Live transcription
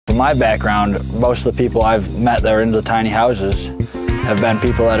my background, most of the people I've met that are into the tiny houses have been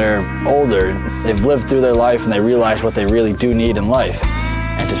people that are older. They've lived through their life and they realize what they really do need in life.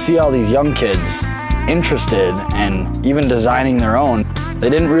 And to see all these young kids interested and even designing their own, they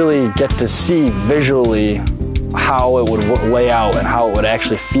didn't really get to see visually how it would lay out and how it would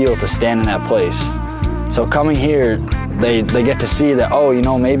actually feel to stand in that place. So coming here, they get to see that, oh, you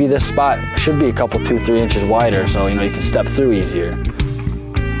know, maybe this spot should be a couple, 2-3 inches wider, so you know you can step through easier.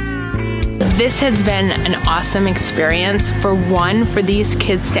 This has been an awesome experience. For one, for these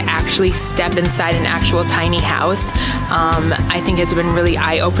kids to actually step inside an actual tiny house, I think it's been really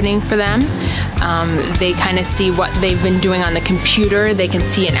eye-opening for them. They kind of see what they've been doing on the computer. They can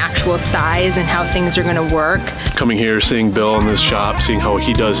see an actual size and how things are going to work. Coming here, seeing Bill in this shop, seeing how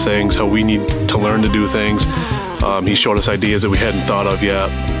he does things, how we need to learn to do things. He showed us ideas that we hadn't thought of yet.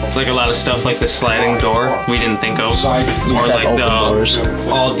 Like a lot of stuff like the sliding door we didn't think of, or like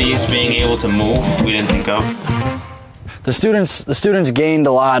all these being able to move we didn't think of. The students gained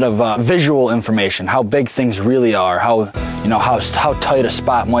a lot of visual information, how big things really are, how tight a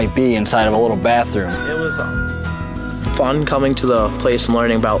spot might be inside of a little bathroom. It was fun coming to the place and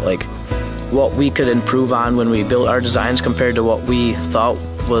learning about like what we could improve on when we built our designs compared to what we thought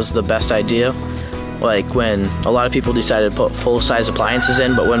was the best idea. Like when a lot of people decided to put full-size appliances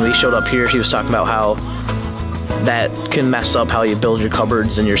in, but when we showed up here, he was talking about how that can mess up how you build your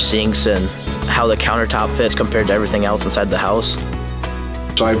cupboards and your sinks and how the countertop fits compared to everything else inside the house.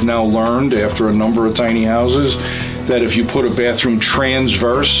 So I've now learned after a number of tiny houses that if you put a bathroom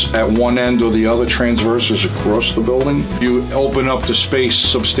transverse at one end or the other, transverse is across the building, you open up the space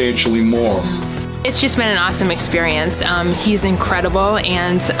substantially more. It's just been an awesome experience. He's incredible,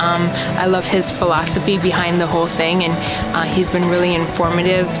 and I love his philosophy behind the whole thing, and he's been really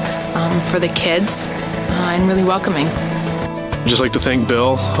informative for the kids and really welcoming. I'd just like to thank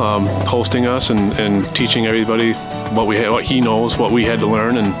Bill hosting us and teaching everybody what he knows, what we had to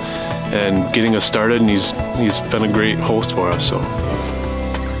learn, and getting us started, and he's been a great host for us. So.